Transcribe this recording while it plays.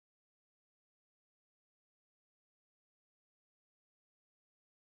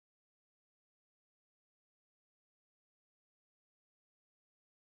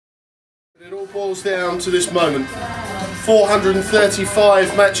It all boils down to this moment.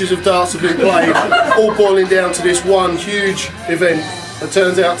 435 matches of darts have been played, all boiling down to this one huge event that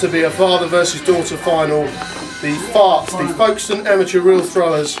turns out to be a father versus daughter final. The FART, the Folkestone Amateur Reel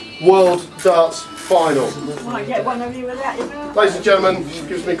Throwers World Darts Final. Might get one of you with that, you know. Ladies and gentlemen, it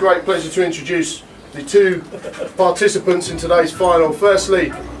gives me great pleasure to introduce the two participants in today's final.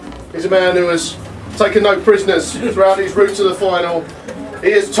 Firstly, he's a man who has taken no prisoners throughout his route to the final. He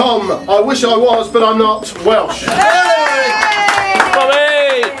is Tom, I wish I was, but I'm not, Welsh.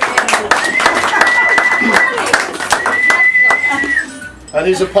 And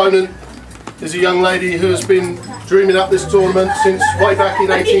his opponent is a young lady who has been dreaming up this tournament since way back in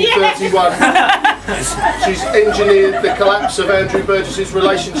 1831. She's engineered the collapse of Andrew Burgess's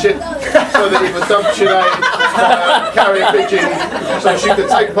relationship so that he would dump Sinead by a carrier pigeon so she could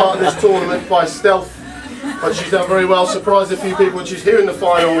take part in this tournament by stealth. But she's done very well, surprised a few people when she's here in the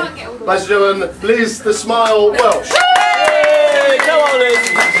final. Ladies and gentlemen, Liz the Smile Welsh. Hey, go on Liz!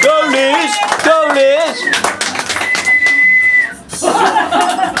 Go Liz! Go Liz!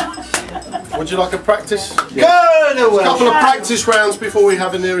 Would you like a practice? Yeah. Go to Welsh! A couple of practice rounds before we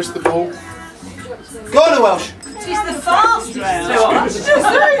have a nearest the ball. Go to Welsh! She's the fast round.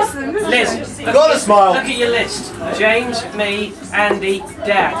 Liz, Got a smile. Look at your list. James, me, Andy,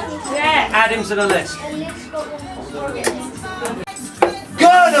 Dad. Yeah. Add him to the list. Go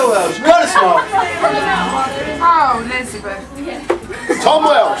to Welsh! Got a smile. Oh, Elizabeth. Tom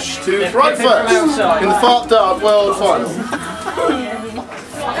Welsh to throw first in the FART Dart World Final.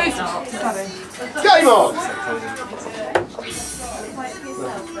 Game on!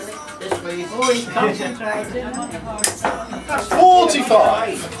 Always concentrating.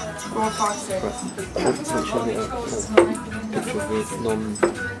 45. 4, 5, 6. Picture with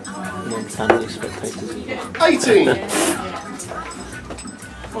non-family spectators. 18.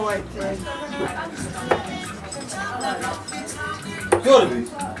 4, 8, 10. Gotta be.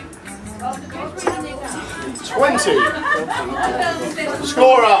 20.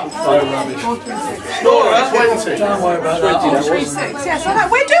 Score up. Score up. 20. Don't worry about that. 3, 6. Yes, I know.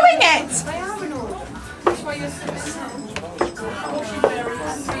 We're doing it.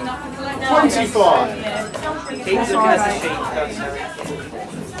 25. Keep looking at the sheet.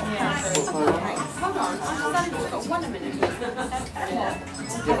 Yeah.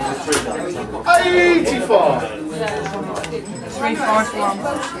 85. 3, 5, 1.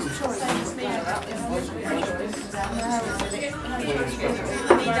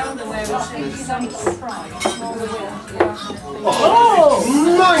 Oh,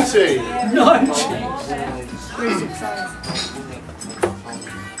 90. 3, 6, 8.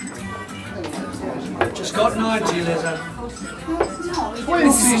 Just got 90, Lizzo.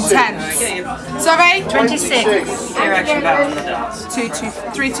 26. 10. Sorry? 26. You're actually back on the darts. 2, 2,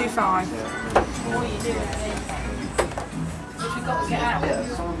 3, 2, 5.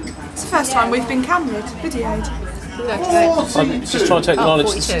 It's the first time we've been cameraed, videoed. I'm just trying to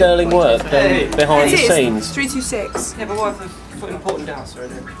acknowledge the sterling work behind the scenes. 3, 2, 6. Yeah, but what for important darts are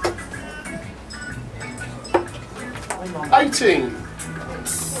in 18. 18.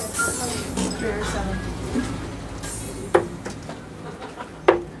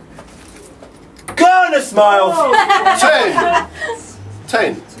 Gonna smile. 10.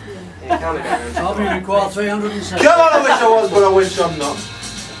 10. I'll be required 307. Come on, I wish I was, but I wish I'm not.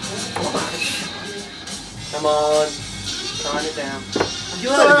 Come on. Sign it down.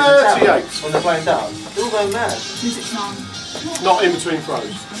 38. When they're playing darts, they're all going mad. 2, 6, 9. Not in between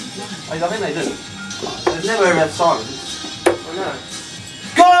throws. I think they do. They've never ever had silence. I know.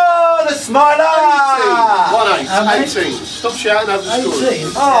 Gonna smiler! 18. Stop shouting over the score. 18?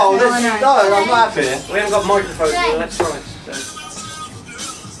 Oh, no, I'm not happy. We haven't got microphones on the left side. So.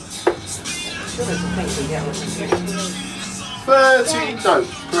 30. No,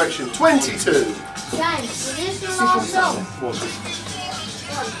 correction. 22. James, is this your last song?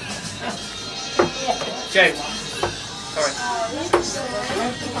 James. Sorry.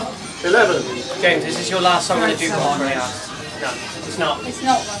 11. James, is this your last song on the jukebox? No, it's not. It's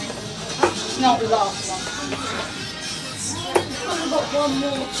not one. It's not the last one. I've got one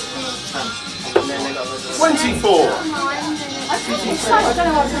more. 24. I don't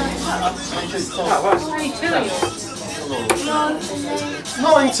know what to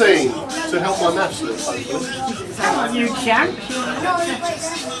 19. To help my maths a little, hopefully. You champ.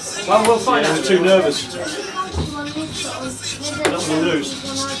 Well, we'll find out. They're too nervous. I don't want to lose.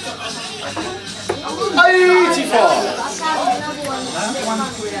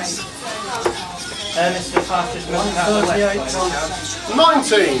 It's the fastest milk out of the West.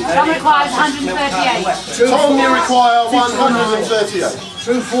 19. Tom requires 138. Tom, you require 138.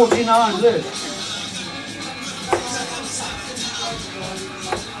 249, Liz.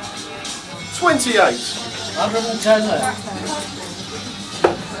 28. 110 there.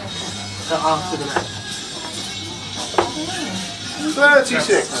 After the match.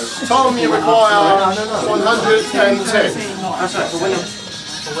 36. Tom, you require 110. That's right, for when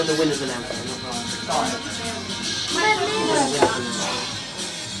the winner's announced.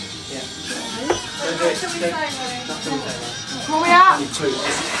 Where are we at?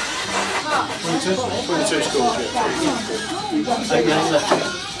 22 scores, yeah.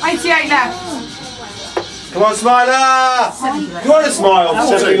 88 left. Come on, Smiler! Come on, a smile!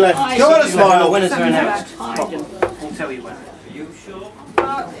 70 left. Come on, a smile! The winners are announced. I'll tell you when.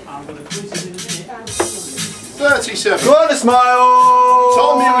 37. Come on, a smile!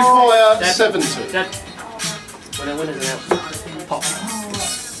 Tom, you require 70. Dad, when the winners announced, pop.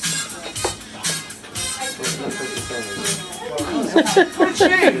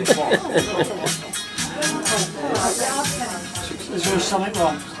 Is there something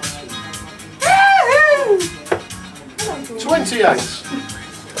wrong? 28.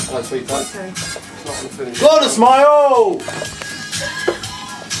 Come on, a smile!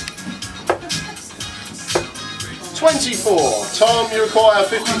 24. Tom, you require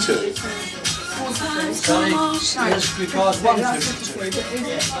 52. Sonny, yes, requires 152.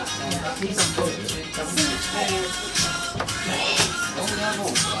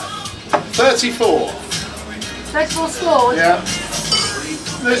 34. 34 scores. Yeah.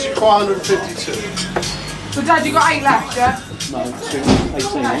 Liz, you require 152. So Dad, you got 8 left, yeah? No,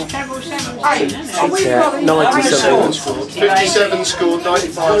 18, right? 8. Oh, we've got 97. 57 scored,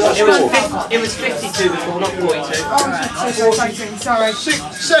 95 It was 52 before, not 42. Sorry.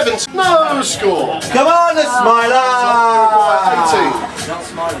 7. No score. Come on, a Smiler! 18. Not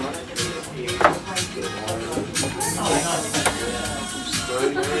smiling, mate.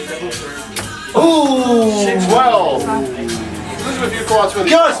 Ooh! 12. Elizabeth, you require 20.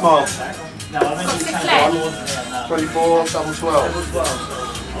 Come on, Smile! 6 left. 24, double 12.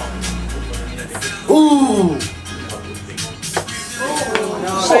 Ooh!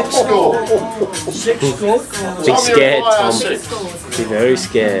 6 score. 6 scores. Be Tom, you scared, require Tom. 6. Be very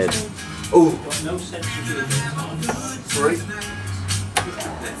scared. Ooh! 3.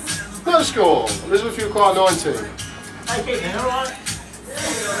 No score. Elizabeth, you require 19.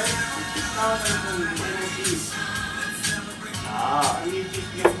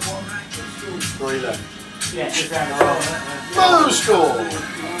 Three left. No score.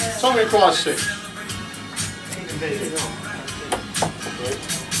 Tom requires 6.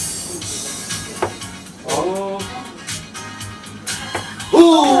 Ooh!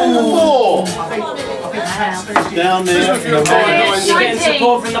 4. Down there. Elizabeth, you require 19. Getting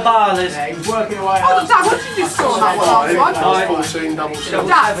support from the barlers. Oh, Dad, what did you just score that last one? 14, double 7.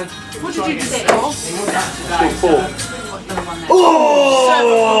 Dad, what did you just score? 4. Ooh!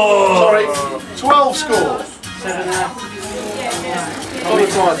 Sorry, 12 score. 7 left. Tom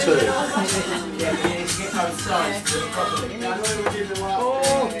require 2.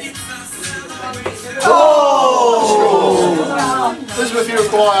 Elizabeth, you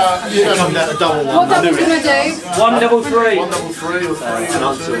require 7. Come down to double one. What double are you going to do? 133. 1 double 3 or 3.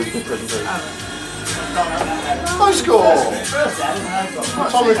 Until No score.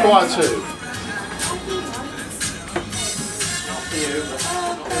 Tom require 2.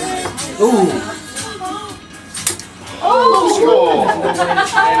 Ooh! No score.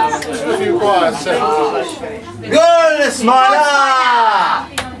 Elizabeth, you require 7. Good, Smiler!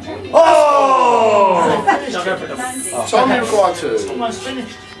 Oh! Tom, you require 2. No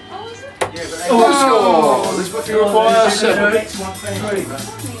score. Elizabeth, you require 7.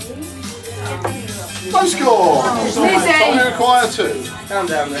 No score. Tom, you require 2. Calm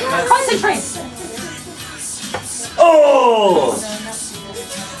down there. Concentrate. Oh!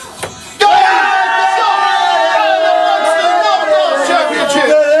 Championship.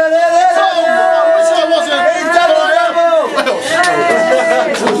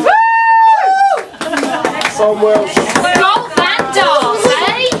 Tom Welsh. Golf and darts, eh?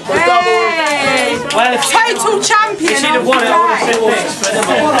 Well, if Total champion. she'd have won it, I would have said this, but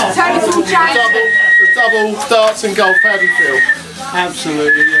never mind. Total champion. The double darts and golf. How do you feel?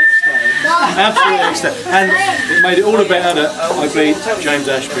 absolutely ecstatic. Absolutely ecstatic. And it made it all the better that I beat James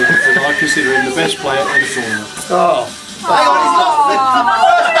Ashby, because I consider him the best player in the tournament. Oh! Hang on, he's lost the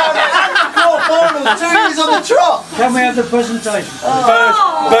first round and the quarter final, 2 years on the trot! Can we have the presentation? First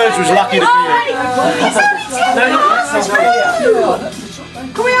Birds was lucky to be here.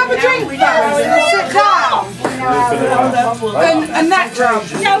 Can we have a drink, Barry, and sit down? And that drink?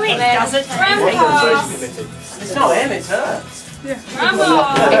 No, it doesn't. Grandpa. It's not him, it's her.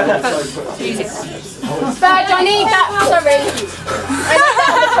 Grandma. Badge, I need that. Sorry. I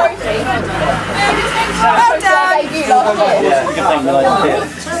need that trophy. Well done. You last year.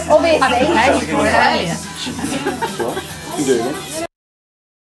 Obviously. You can do it.